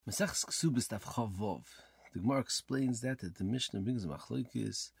Masechus Kesubos daf Chavov. The Gemara explains that the Mishnah brings a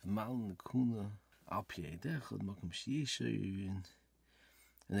machlokes mal nekuna al pi edechad makom sheyesherin,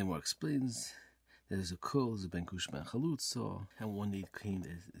 and then more explains that there's a kol, there's a ben kush ben chalutza, and one aid claimed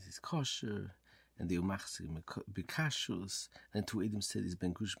that is kosher, and they umachzir bekashus, and two Eidim said he's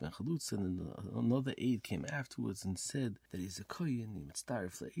ben kush ben chalutza, and then another aid came afterwards and said that he's a kohen, he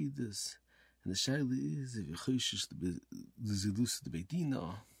mitzdaref le'edus. And the shaila is, if you choshish the zilus the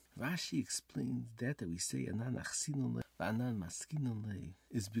beidina, Rashi explains that we say anan achsinonle, anan maskinonle,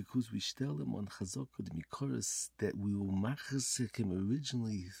 is because we tell him on Chazaka the Mikoros that we will machasek him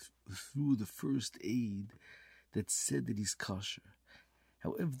originally through the first aid that said that he's kosher.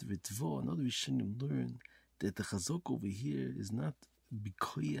 However, the Ritva and other Rishonim learn that the Chazaka over here is not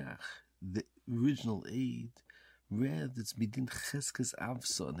bikoyach, the original aid. Rather, it's midin cheskas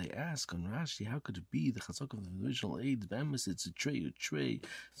avsa, and they ask on Rashi, how could it be the chazaka of the original aid? Vamis, it's a tray.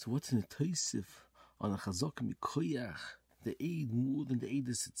 So what's in the toisif on a chazaka mikoyach, the aid more than the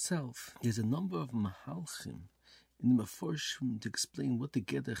aidus itself? There's a number of mahalchim in the Meforshim to explain what the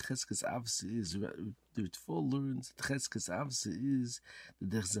gather cheskas avsa is. The Ritva learns that cheskas avsa is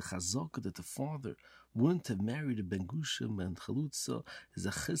that there's a chazaka that the father wouldn't have married a ben gushim and chalutza. There's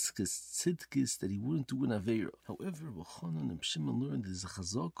a cheskas tzidkis that he wouldn't do an aveira. However, B'chanan and Shimon learned there's a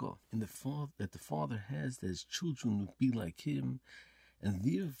chazaka in the father that the father has that his children would be like him. And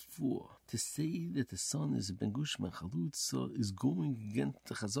therefore, to say that the son is a ben gushim and chalutza is going against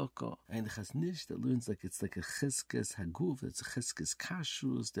the chazaka. And the chaznish that learns like it's like a cheskes haguf, that's a cheskes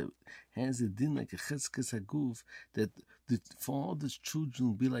kashrus, that has a din like a cheskes haguf, that the father's children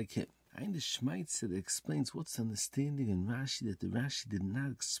will be like him. And the Shmaitzer that explains what's the understanding in Rashi, that the Rashi did not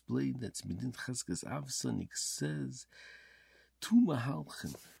explain that's midin cheskes avsa, he says two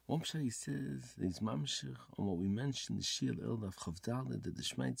mahalchim. One pshat he says that he's mamshech on what we mentioned, the Shir Eldaf Chavdalad, that the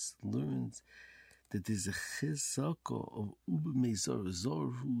Shmaitzer learns that there's a chazaka of Uber Meizor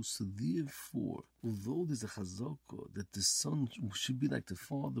Zorhu, so therefore, although there's a chazaka that the son should be like the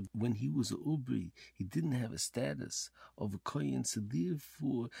father, when he was a Ubri, he didn't have a status of a kohen, so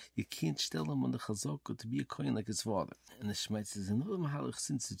therefore, you can't tell him on the chazaka to be a kohen like his father. And the Shemaitz says, another mahalach,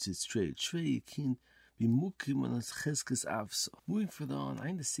 since it's tray, you can't be mukim on his cheskes avsa. Moving further on, I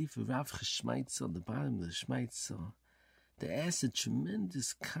in the Sefer Rav Cheshmaitza, on the bottom of the Shmaitza, they asked a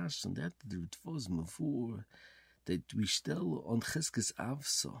tremendous question that the Ritva mavur that we still on cheskes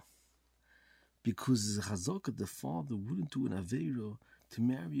avsa, because the chazaka the father wouldn't do an aveira to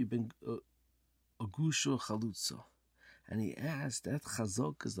marry a gusha chalutza, and he asked that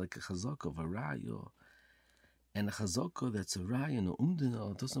chazaka is like a chazaka of a raya, and a chazaka that's a raya and a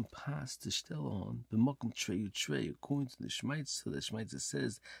umdina doesn't pass to shtel on b'makom tray. According to the Shmaitzer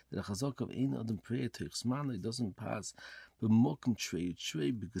says that a chazaka of ein adam prayer teichsmana doesn't pass b'makom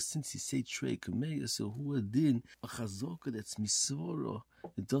tray, because since he say tray kameya, so who adin a chazaka that's misvara,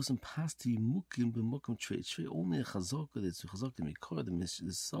 it doesn't pass to yimukim b'makom tray. Only a chazaka that's a chazaka mikor,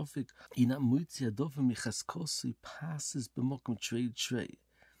 the suffix ina muitzi adova michaskosi passes b'makom tray.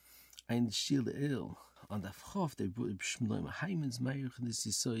 Ein Shil El on the Chof they brought Shmuel Haiman's Meirich and this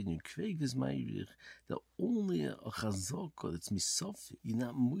is so in Kvegas Meirich that only a chazaka that's misofi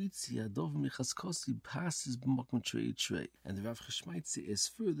not muitzi adov michaskosi passes b'makom tray. And the Rav Cheshmaitzer is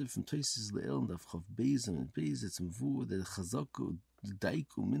further from Tosis Le'el and the Chof Beis and Beis it's mvur that the chazaka the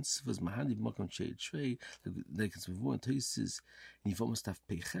daiku mitzvahs mahani b'makom tray like it's mvur and Tosis and Yivom Staf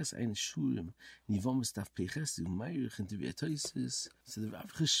Peiches ein Shurim and Yivom Staf Peiches the Meirich and the Tosis. So the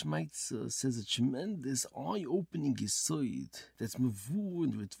Rav Cheshmaitzer says a tremendous eye-opening yisoid that's mavur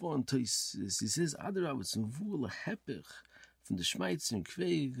and Ritva and Tosis. He says Adarab it's mavur lahepech from the Shmaitzer and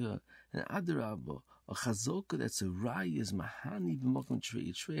Kvega, and Adarab a chazaka that's a raya is mahani b'makom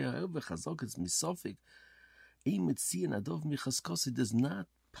tray. However, chazaka is misofik. Eimitzi and adov michaskosi does not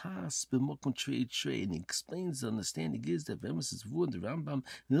pass b'makom tray, and he explains the understanding is that Vemus is vu and the Rambam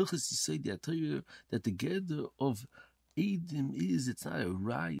Nilchus Yisoid Yatayr that the gather of Eidim is, it's not a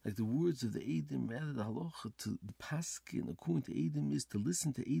right, like the words of the Eidim, rather the halacha to the paskin according to Eidim is to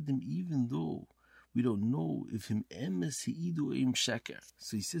listen to Eidim even though we don't know if him emes heidu im sheker.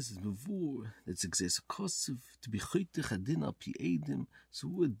 So he says it's mavur that's exes kosov to be choytech adin al pi Eidim. So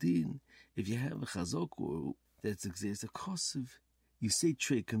who adin if you have a chazaka that's exes kosov, you say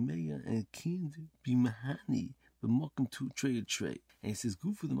tray kameya and it can't be mahani b'makom to tray. And he says,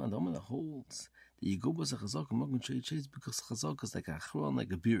 go for the man that holds that you go b'as a chazaka b'makom tray is because chazaka is like a achron,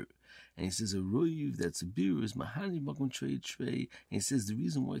 like a beer. And he says, a roiv that's a beer is mahani b'makom tray. And he says, the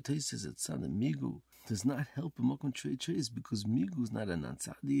reason why it says it's not a migu does not help a mokum trade trace because migu is not an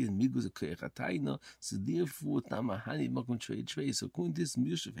ansadi and migu is a koyachataina, so therefore tamahani mokum trade trace. So according to this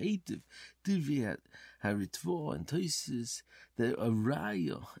Mishav Hativ, Divi Haritvo and Toises, the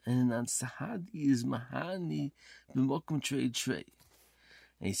Araya and an ansahadi is mahani b'mokum trade trade.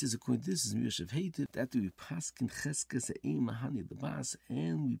 And he says, according to this is Mishav Hativ, that we paskin cheskas a mahani the bas,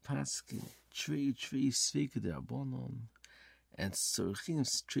 and we paskin trade trace sveka de abonon. And Sorchim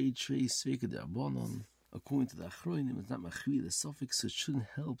trade trace sveka de abonon. According to the Achroinim, it's not machri the suffix, so it shouldn't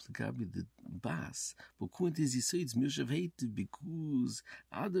help the gabi the bas. But according to this, he says it's Mishav Hativ because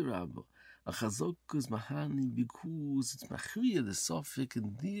Adarabba, a chazaka is mahani because it's machri the suffix,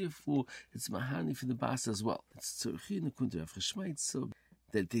 and therefore it's mahani for the bas as well. It's Sorchim according to Rav Cheshmaitz, so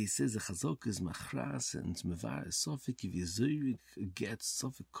that they says the chazaka is machras and it's mevar sofik. If Yezurik gets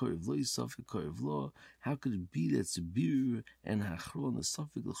sofik korev lo, sofik korev lo, how could it be that it's a bir and hachron the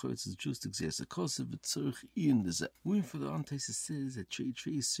sofik l'chortz is just exerts a kosev v'tzorch in the zeh. Moving further on, Taisa says that trade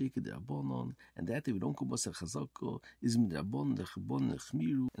sreka de abonon, and that they don't go bas a chazaka is mit de abonon de chabon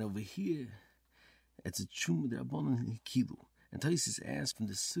nechmiru, and over here it's a chum de abonon hikilu. And Taisa asked from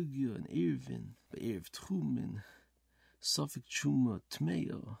the sugya and ervin, but erev tchumin. Sofik Chuma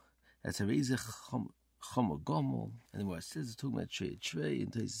Tmeyo, that's a Reza Chama Gomel, and where it says it's talking about Trey,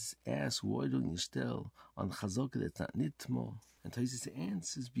 and Taisus asks, why don't you still on Chazaka that's not Nitmo? And Taisus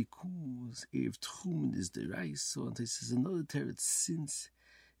answers, because Erev Tchumen is the rice, so and Taisus another teretz since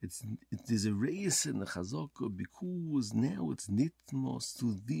there's a race in the Chazaka, because now it's Nitmo,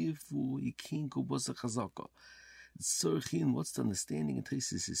 so therefore you can't go basa Chazaka. Sorchin, what's the understanding in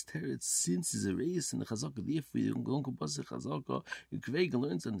Taisus is teretz, since there's a race in the Chazaka, therefore you don't go basa Chazaka. Kvega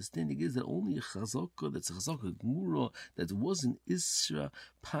learns understanding is that only a Chazaka, that's a Chazaka Gmura, that wasn't Isra,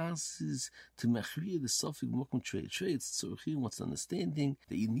 passes to Machriya the Sofik Mokum Trade. It's Sorchin, what's the understanding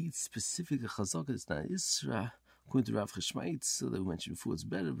that you need specific Chazaka that's not Isra. According to Rav Cheshmaitz, so that we mentioned before, it's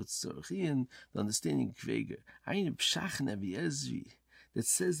better, but Sorchin, the understanding Kvega. Ein Pshach Navi Ezri. That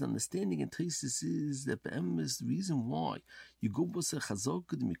says the understanding in Taisus is that is the reason why you go basa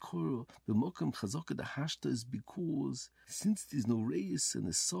chazaka de mikoro b'mokam chazaka de hashta is because since there's no reis and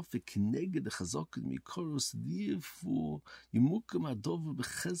the sofik keneged the chazaka de mikoro, so therefore you mukam adova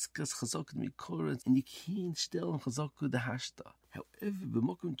b'chezkas chazaka de mikoro, and you can't stel on chazaka de hashta. However,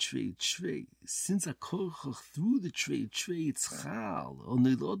 b'mokum trei, since a korchach through the trei, it's chal, or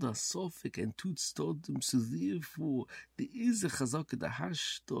neloda sofik and tut stodim, so therefore there is a chazaka de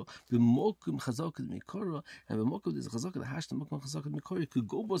hashta, b'mokum chazaka de mikoro, and b'mokum there's a chazaka de hashta, b'mokum chazaka de mikoro, you could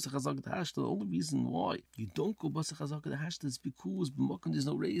go b'asa chazaka de hashta. The only reason why you don't go b'asa chazaka de hashta is because b'mokum there's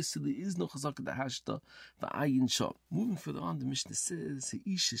no reis, so there is no chazaka de hashta, v'ayin sham. Moving further on, the Mishnah says,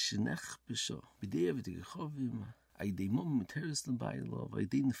 Isha נחבשה, b'dei v'tegechovim, Aidei mom teres leba'ala,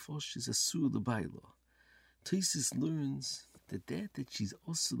 Aidei nefesh is asur leba'ala. Taisus learns that she's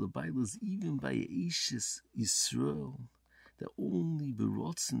also leba'ala is even by Eishes Yisrael, that only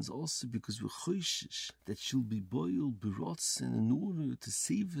berotzen is also because we're choishish that she'll be boiled berotzen in order to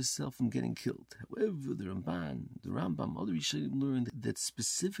save herself from getting killed. However, the Rambam, other Rishonim learned that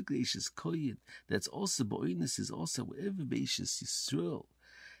specifically Eishes Koyin, that's also bo'inus is also wherever Eishes Yisrael,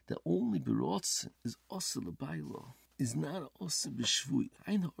 that only berotzen is also leba'ala, is not also b'shvui.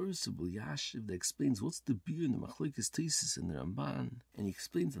 Ein ha'orsabel Yashiv that explains what's the beer in the machlokes Taisus and the Ramban, and he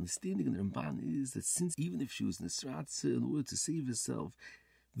explains the understanding in the Ramban is that since even if she was Nisratza in order to save herself,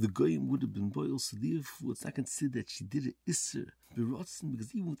 the goyim would have been boiled, so therefore it's not considered that she did an isser berotzen,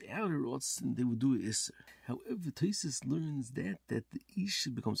 because even without a rotzen they would do an isser. However, Taisus learns that the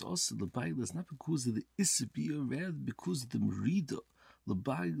isha becomes also leba'ala is not because of the isser beer, rather because of the merida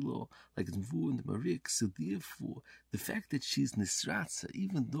leba'ala, like it's mvu in the marik. So therefore, the fact that she's nisratza,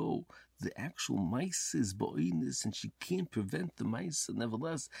 even though the actual mice is bo'inus and she can't prevent the mice,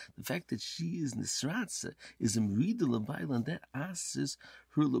 nevertheless, the fact that she is nisratza is a merida leba'ala, and that asks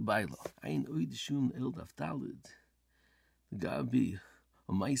her leba'ala. Ein oidishum el daftalid. The gabi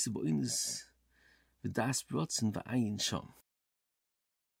a mice bo'inus v'das brotzen v'ayin sham.